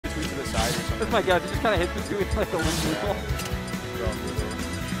the side or something. Oh my god, you just kind of hit the two. It's like a windmill.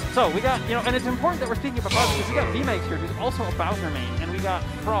 So we got, you know, and it's important that we're speaking about Bowser because we got vmeghs here, who's also a Bowser main, and we got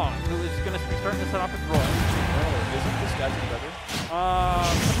Phrog, who is going to be starting to set off with Roy. Oh, isn't this guy's brother?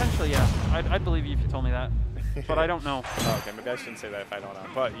 Potentially, yeah. I'd believe you if you told me that, but I don't know. Oh, okay, maybe I shouldn't say that if I don't know.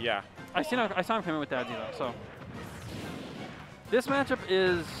 But yeah, I saw him come in with Daddy though. So this matchup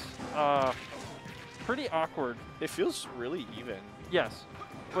is pretty awkward. it feels really even. Yes,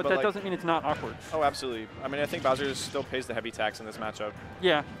 but that like, doesn't mean it's not awkward. Oh, absolutely. I mean, I think Bowser still pays the heavy tax in this matchup.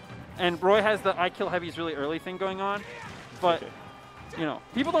 Yeah, and Roy has the I kill heavies really early thing going on, but. Okay. You know,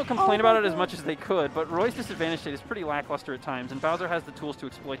 people don't complain about it as much as they could, but Roy's disadvantage state is pretty lackluster at times, and Bowser has the tools to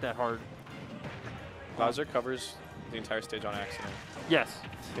exploit that hard. Bowser covers the entire stage on accident. Yes.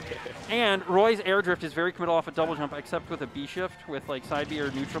 And Roy's air drift is very committal off a double jump, except with a B shift with like side B or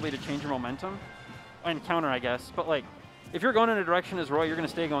neutral B to change your momentum and counter, I guess. But like, if you're going in a direction as Roy, you're going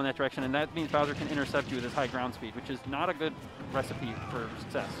to stay going that direction, and that means Bowser can intercept you with his high ground speed, which is not a good recipe for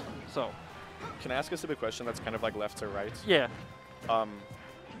success. So. Can I ask a stupid question that's kind of like left to right? Yeah.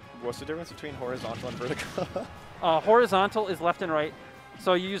 What's the difference between horizontal and vertical? Horizontal is left and right.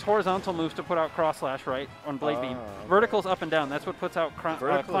 So you use horizontal moves to put out cross slash right on blade beam. Okay. Vertical's up and down. That's what puts out climb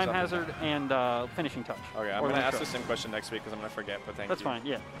and hazard and finishing touch. Okay, I'm going to ask the same question next week because I'm going to forget, but thank you. That's fine,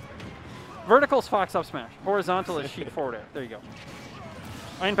 yeah. Vertical's Fox up smash. Horizontal is Sheik forward air. There you go.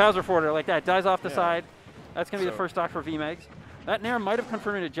 I mean Bowser forward air like that. Dies off the side. That's going to be the first stock for vmeghs. That Nair might have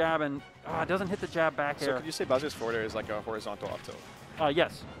confirmed a jab and it doesn't hit the jab back air. So could you say Bowser's forward air is like a horizontal up tilt?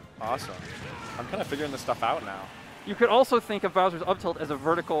 Yes. Awesome. I'm kind of figuring this stuff out now. You could also think of Bowser's up tilt as a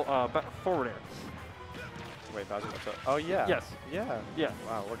vertical forward air. Wait, Bowser's up tilt. Oh, yeah. Yes. Yeah. Yeah.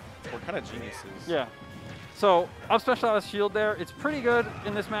 Wow, we're kind of geniuses. Yeah. So up special out of shield there. It's pretty good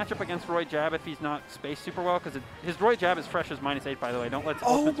in this matchup against Roy Jab if he's not spaced super well, because his Roy Jab is fresh as -8, by the way. Don't let the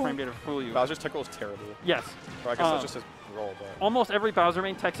ultimate frame data fool you. Bowser's tickle is terrible. Yes. Well, I guess that's just his role, but. Almost every Bowser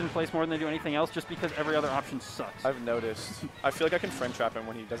main techs in place more than they do anything else just because every other option sucks. I've noticed. I feel like I can frame trap him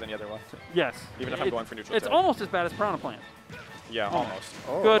when he does any other one. Yes. Even if I'm going for neutral. It's almost as bad as Piranha Plant. Yeah, almost.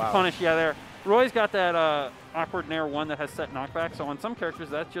 Oh, good wow. punish, yeah, there. Roy's got that awkward Nair 1 that has set knockback, so on some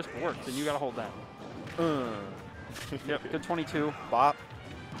characters that just works, and you got to hold that. Yep, good 22. Bop.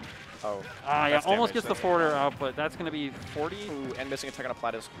 Oh. Yeah, almost gets the forward air out, but that's going to be 40. Ooh, and missing attack on a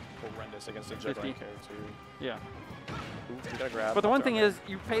plat is horrendous against a juggling 50. character. Yeah. Ooh, you gotta grab. But the one thing is,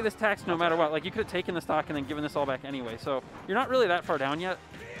 you pay this tax no matter what. Like, you could have taken the stock and then given this all back anyway, so you're not really that far down yet.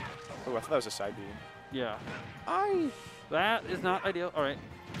 Oh, I thought that was a side B. Yeah. That is not ideal. All right.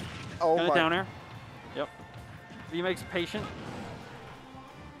 Oh, Gonna down air. Yep. vmeghs patient.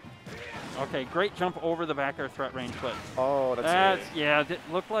 Okay, great jump over the back air threat range, but that's yeah,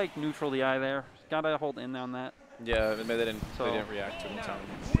 looked like neutral the eye there. Gotta hold in on that. Yeah, maybe they didn't react to it in time.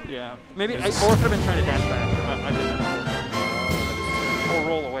 Yeah, maybe or could have been trying to dash back. I didn't. Or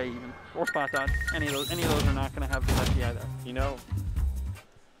roll away even, or spot dodge. Any of those are not gonna have the best eye there. You know,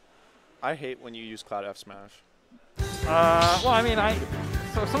 I hate when you use Cloud F smash. Well, I mean,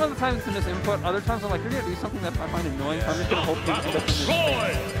 so some of the times it's in misinput, other times I'm like, you're going to do something that I find annoying, so I'm just going to hope you end up in this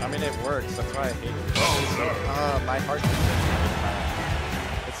space. I mean, it works. That's why I hate it. My heart.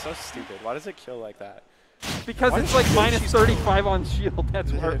 It's so stupid. Why does it kill like that? Because it's like -35 on shield.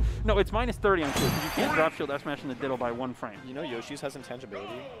 That's where. No, it's -30 on shield because you can't drop shield F smash in the diddle by 1 frame. You know Yoshi's has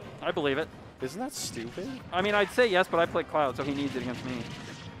intangibility? I believe it. Isn't that stupid? I mean, I'd say yes, but I play Cloud, so he needs it against me.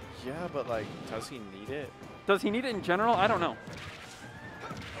 Yeah, but like, does he need it? Does he need it in general? I don't know.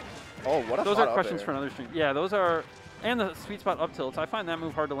 Oh, what a Those are questions for another stream. Yeah, those are, and the sweet spot up tilts. I find that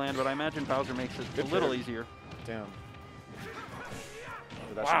move hard to land, but I imagine Bowser makes it a little easier. Damn.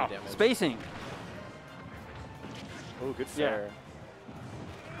 Oh, wow, spacing. Oh, good fair.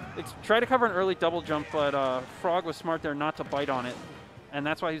 Yeah. Try to cover an early double jump, but Phrog was smart there not to bite on it, and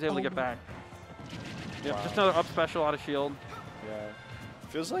that's why he was able to get back. Yep, just another up special out of shield. Yeah.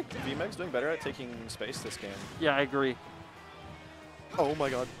 Feels like vmeghs doing better at taking space this game. Yeah, I agree. Oh my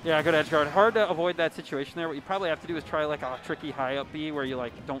god. Yeah, good edge guard. Hard to avoid that situation there. What you probably have to do is try like a tricky high up B where you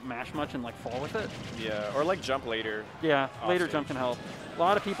like don't mash much and like fall with it. Yeah, or like jump later. Yeah, later jump can help. A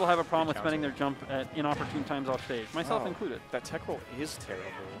lot of people have a problem with spending their jump at inopportune times off stage, myself included. That tech roll is terrible.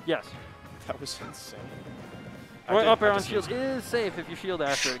 Yes. That was insane. Roy up air on shield is safe if you shield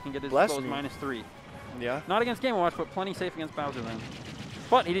after. It can get as close as -3. Yeah. Not against Game & Watch, but plenty safe against Bowser then.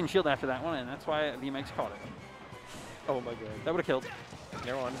 But he didn't shield after that one, and that's why vmeghs caught it. Oh my god. That would have killed.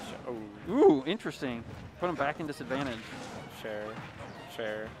 Never mind. Oh. Ooh, interesting. Put him back in disadvantage.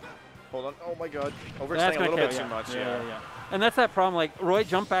 Share. Hold on. Oh my god. Overstaying a little bit too much. Yeah. And that's that problem. Like, Roy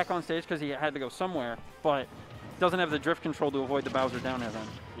jumped back on stage because he had to go somewhere, but doesn't have the drift control to avoid the Bowser down air then.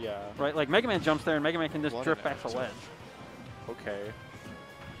 Yeah. Right? Like Mega Man jumps there, and Mega Man can just What drift an back to answer. ledge. Okay.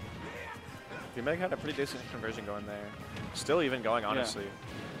 vmeg had a pretty decent conversion going there. Still even going, honestly.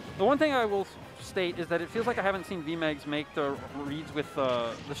 The one thing I will state is that it feels like I haven't seen vmeghs make the reads with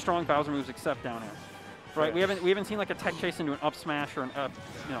the strong Bowser moves except down air. Right? Yeah. We haven't seen like a tech chase into an up smash or an up,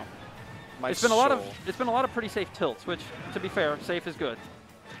 you know. My It's been a lot of soul. pretty safe tilts, which to be fair, safe is good.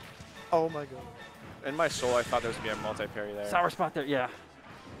 Oh my god. In my soul, I thought there was gonna be a multi-parry there. Sour spot there, yeah.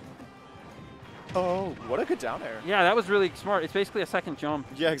 Oh, what a good down air. Yeah, that was really smart. It's basically a second jump.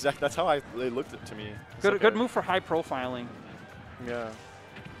 Yeah, exactly. That's how it looked to me. Good move for high profiling. Yeah.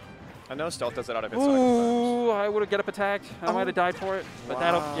 I know Stealth does it out of hit. So Ooh, I would have get up attacked. I might have died for it, but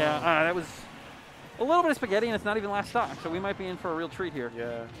Wow. that was a little bit of spaghetti, and it's not even last stock, so we might be in for a real treat here.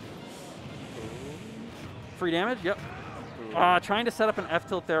 Yeah. Free damage, yep. Ooh. Trying to set up an F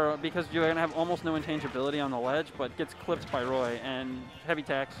tilt there because you're gonna have almost no intangibility on the ledge, but gets clipped by Roy and heavy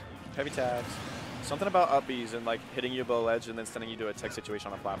tax. Heavy tags. Something about up Bs and like hitting you below ledge and then sending you to a tech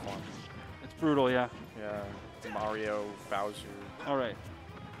situation on a platform. It's brutal, yeah. Yeah. It's Mario, Bowser. All right.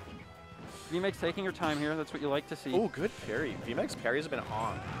 vmeghs taking her time here. That's what you like to see. Oh, good parry. vmeg's parries have been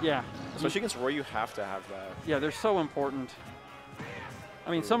on. Yeah. Especially against Roy, you have to have that. Yeah, they're so important. I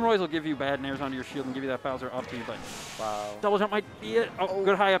mean, some Roys will give you bad nairs onto your shield and give you that Bowser uppy, but Wow. double jump might be it. Oh,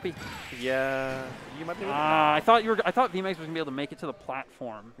 good high uppy. Yeah. You might be able to. I thought vmeghs was gonna be able to make it to the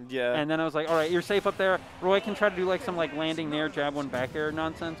platform. Yeah. And then I was like, all right, you're safe up there. Roy can try to do like some like landing nair, jab one back air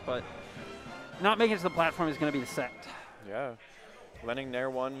nonsense, but not making it to the platform is gonna be the set. Yeah. Landing Nair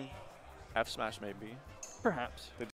 1, F smash maybe. Perhaps.